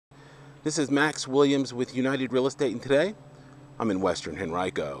This is Max Williams with United Real Estate, and today I'm in Western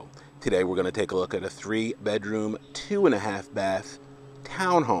Henrico. Today we're going to take a look at a 3-bedroom, 2.5-bath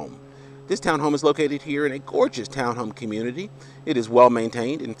townhome. This townhome is located here in a gorgeous townhome community. It is well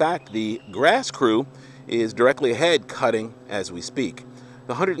maintained. In fact, the grass crew is directly ahead cutting as we speak.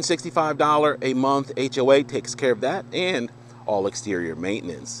 The $165 a month HOA takes care of that and all exterior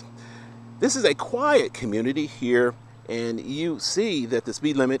maintenance. This is a quiet community here, and you see that the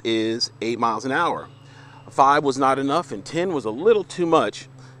speed limit is 8 miles an hour. 5 was not enough and 10 was a little too much,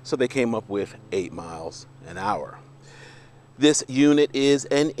 so they came up with 8 miles an hour. This unit is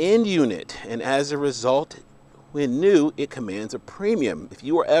an end unit, and as a result, when new, it commands a premium. If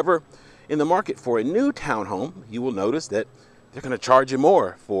you are ever in the market for a new townhome, you will notice that they're going to charge you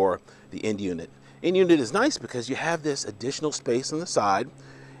more for the end unit. End unit is nice because you have this additional space on the side,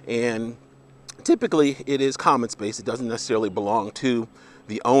 and typically it is common space. It doesn't necessarily belong to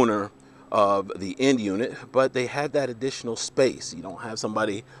the owner of the end unit, but they have that additional space. You don't have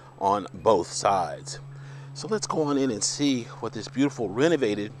somebody on both sides. So let's go on in and see what this beautiful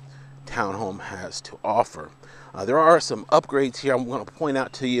renovated townhome has to offer. There are some upgrades here I'm going to point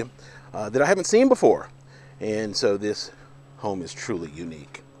out to you that I haven't seen before, and so this home is truly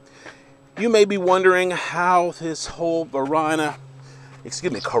unique. You may be wondering how this whole corona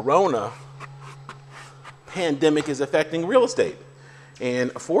pandemic is affecting real estate. And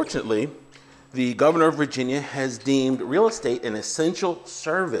fortunately, the governor of Virginia has deemed real estate an essential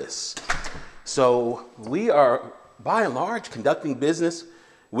service. So we are, by and large, conducting business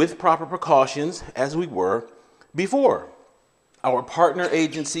with proper precautions as we were before. Our partner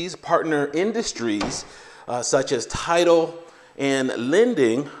agencies, partner industries, such as title and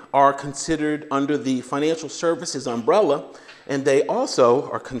lending, are considered under the financial services umbrella, and they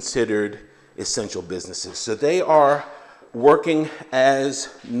also are considered essential businesses. So they are working as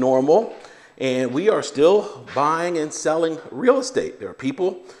normal, and we are still buying and selling real estate. There are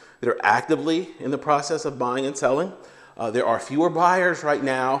people that are actively in the process of buying and selling. There are fewer buyers right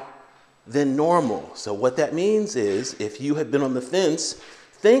now than normal. So what that means is if you have been on the fence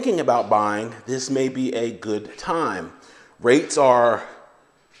thinking about buying, this may be a good time. Rates are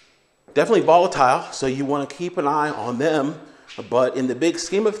definitely volatile, so you want to keep an eye on them. But in the big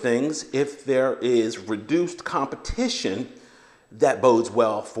scheme of things, if there is reduced competition, that bodes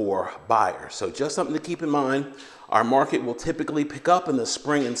well for buyers. So just something to keep in mind. Our market will typically pick up in the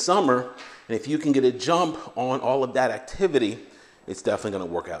spring and summer, and if you can get a jump on all of that activity, it's definitely going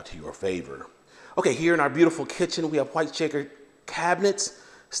to work out to your favor. Okay, here in our beautiful kitchen, we have white checker cabinets,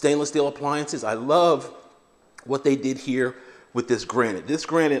 stainless steel appliances. I love what they did here with this granite. This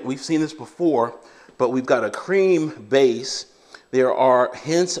granite, we've seen this before, but we've got a cream base. There are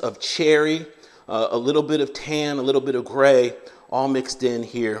hints of cherry, a little bit of tan, a little bit of gray, all mixed in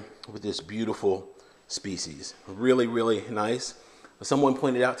here with this beautiful species. Really, really nice. Someone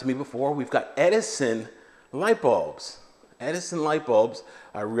pointed out to me before, we've got Edison light bulbs. Edison light bulbs.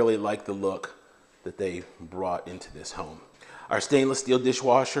 I really like the look that they brought into this home. Our stainless steel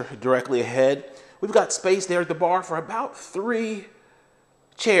dishwasher directly ahead. We've got space there at the bar for about 3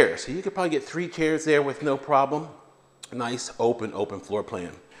 chairs. So you could probably get 3 chairs there with no problem. Nice open floor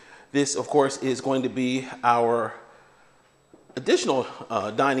plan. This, of course, is going to be our additional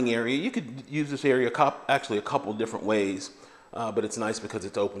dining area. You could use this area actually a couple different ways, but it's nice because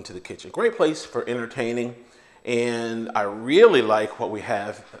it's open to the kitchen. Great place for entertaining, and I really like what we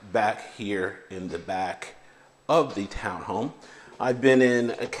have back here in the back of the townhome. I've been in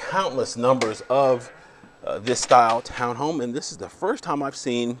countless numbers of this style townhome, and this is the first time I've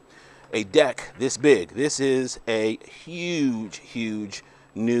seen a deck this big. This is a huge, huge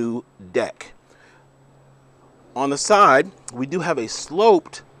new deck. On the side, we do have a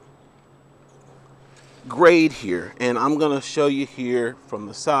sloped grade here, and I'm going to show you here from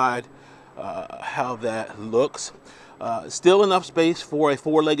the side how that looks. Still enough space for a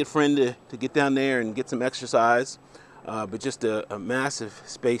 4-legged friend to get down there and get some exercise, but just a massive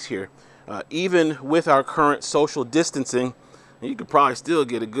space here. Even with our current social distancing, you could probably still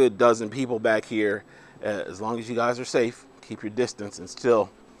get a good dozen people back here as long as you guys are safe, keep your distance, and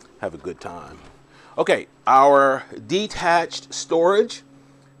still have a good time. Okay, our detached storage,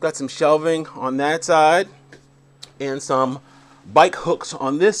 got some shelving on that side and some bike hooks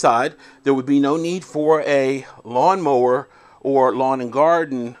on this side. There would be no need for a lawnmower or lawn and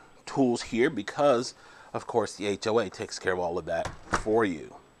garden tools here because, of course, the HOA takes care of all of that for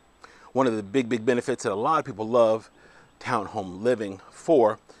you. One of the big benefits that a lot of people love townhome living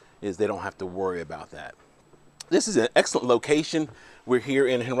for is they don't have to worry about that. This is an excellent location. We're here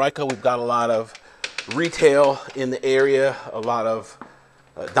in Henrico. We've got a lot of retail in the area, a lot of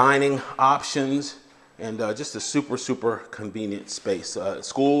dining options, and just a super convenient space.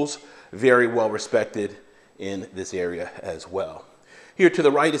 Schools, very well respected in this area as well. Here to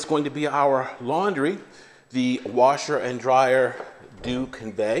the right is going to be our laundry. The washer and dryer do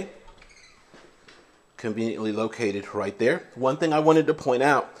convey, conveniently located right there. One thing I wanted to point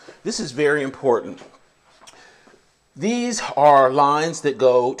out, this is very important. These are lines that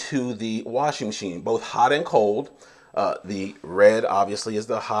go to the washing machine, both hot and cold. The red obviously is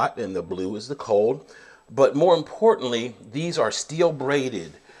the hot and the blue is the cold. But more importantly, these are steel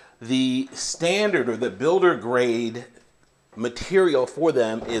braided. The standard or the builder grade material for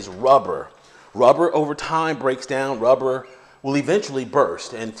them is rubber. Rubber over time breaks down. Rubber will eventually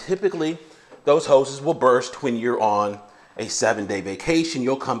burst. And typically those hoses will burst when you're on a 7-day vacation.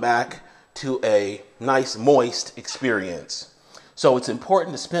 You'll come back to a nice moist experience. So it's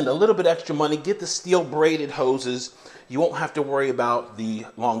important to spend a little bit extra money, get the steel braided hoses. You won't have to worry about the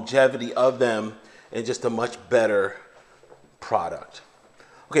longevity of them, and just a much better product.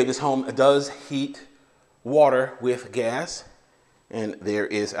 Okay, this home does heat water with gas, and there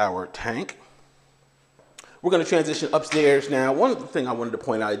is our tank. We're going to transition upstairs now. One thing I wanted to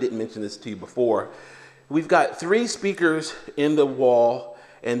point out, I didn't mention this to you before, we've got 3 speakers in the wall,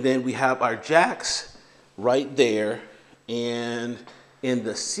 and then we have our jacks right there, and in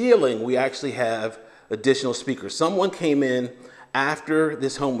the ceiling we actually have additional speakers. Someone came in after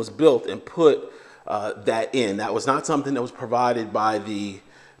this home was built and put that in. That was not something that was provided by the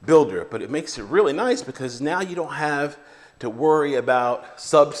builder, but it makes it really nice because now you don't have to worry about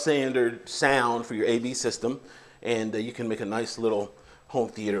substandard sound for your AV system, and you can make a nice little home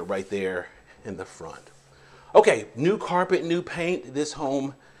theater right there in the front. Okay, new carpet, new paint. This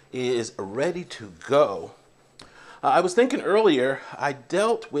home is ready to go. I was thinking earlier, I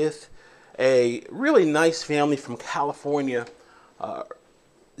dealt with a really nice family from California,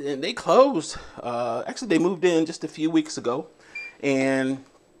 and they closed. Actually, they moved in just a few weeks ago, and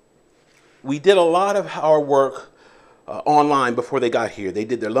we did a lot of our work online before they got here. They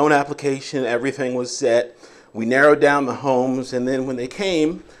did their loan application, everything was set. We narrowed down the homes, and then when they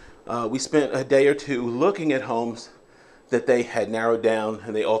came, we spent a day or two looking at homes that they had narrowed down,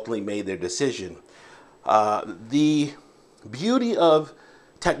 and they ultimately made their decision. The beauty of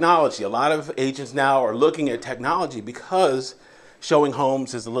technology, a lot of agents now are looking at technology because showing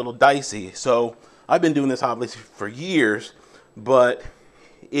homes is a little dicey. So I've been doing this obviously for years, but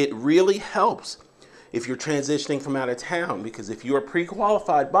it really helps if you're transitioning from out of town, because if you're a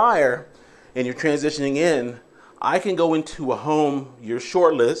pre-qualified buyer and you're transitioning in, I can go into a home, your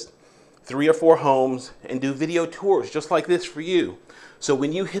shortlist, 3 or 4 homes, and do video tours just like this for you. So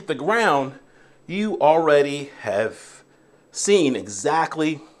when you hit the ground, you already have seen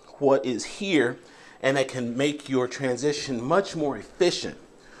exactly what is here, and that can make your transition much more efficient.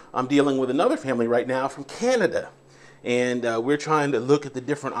 I'm dealing with another family right now from Canada, and we're trying to look at the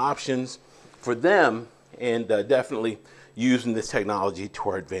different options for them, and definitely using this technology to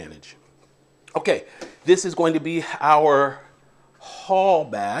our advantage. Okay, this is going to be our hall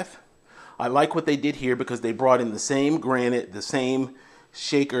bath. I like what they did here because they brought in the same granite, the same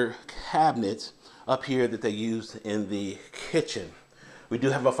shaker cabinets up here that they used in the kitchen. We do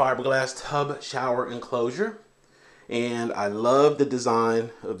have a fiberglass tub shower enclosure, and I love the design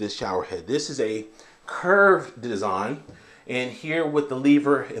of this shower head. This is a curved design, and here with the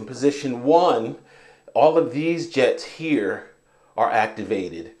lever in position 1, all of these jets here are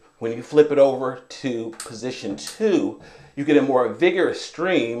activated. When you flip it over to position 2, you get a more vigorous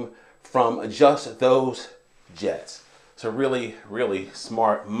stream from just those jets. So really, really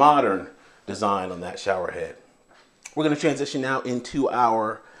smart, modern design on that shower head. We're going to transition now into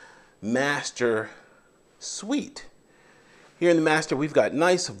our master suite. Here in the master, we've got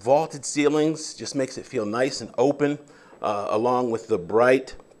nice vaulted ceilings, just makes it feel nice and open, along with the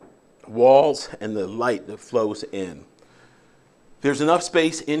bright walls and the light that flows in. There's enough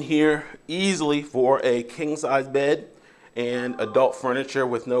space in here easily for a king-size bed and adult furniture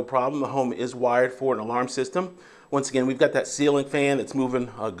with no problem. The home is wired for an alarm system. Once again, we've got that ceiling fan that's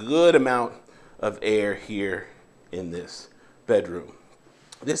moving a good amount of air here in this bedroom.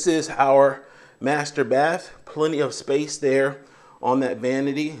 This is our master bath. Plenty of space there on that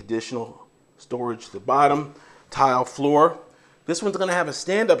vanity. Additional storage to the bottom. Tile floor. This one's going to have a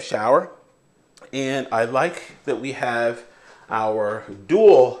stand-up shower. And I like that we have our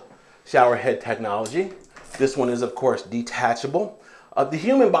dual shower head technology. This one is, of course, detachable. The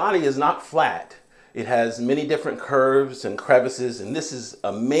human body is not flat. It has many different curves and crevices, and this is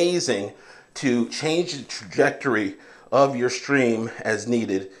amazing to change the trajectory of your stream as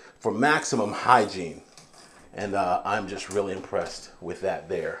needed for maximum hygiene. And I'm just really impressed with that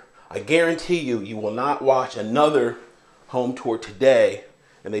there. I guarantee you, you will not watch another home tour today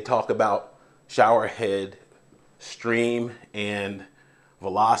and they talk about shower head, stream, and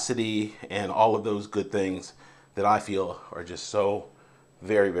velocity, and all of those good things that I feel are just so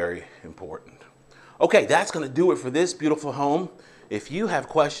very, very important. Okay, that's gonna do it for this beautiful home. If you have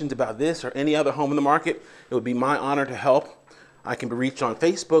questions about this or any other home in the market, it would be my honor to help. I can be reached on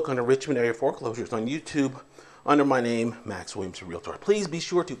Facebook under Richmond Area Foreclosures, on YouTube under my name, Max Williamson Realtor. Please be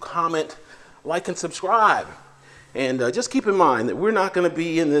sure to comment, like, and subscribe. And just keep in mind that we're not gonna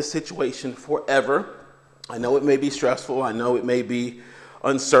be in this situation forever. I know it may be stressful, I know it may be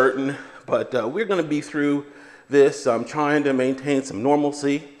uncertain, but we're gonna be through this. I'm trying to maintain some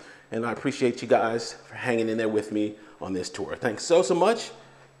normalcy, and I appreciate you guys for hanging in there with me on this tour. Thanks so much.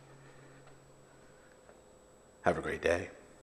 Have a great day.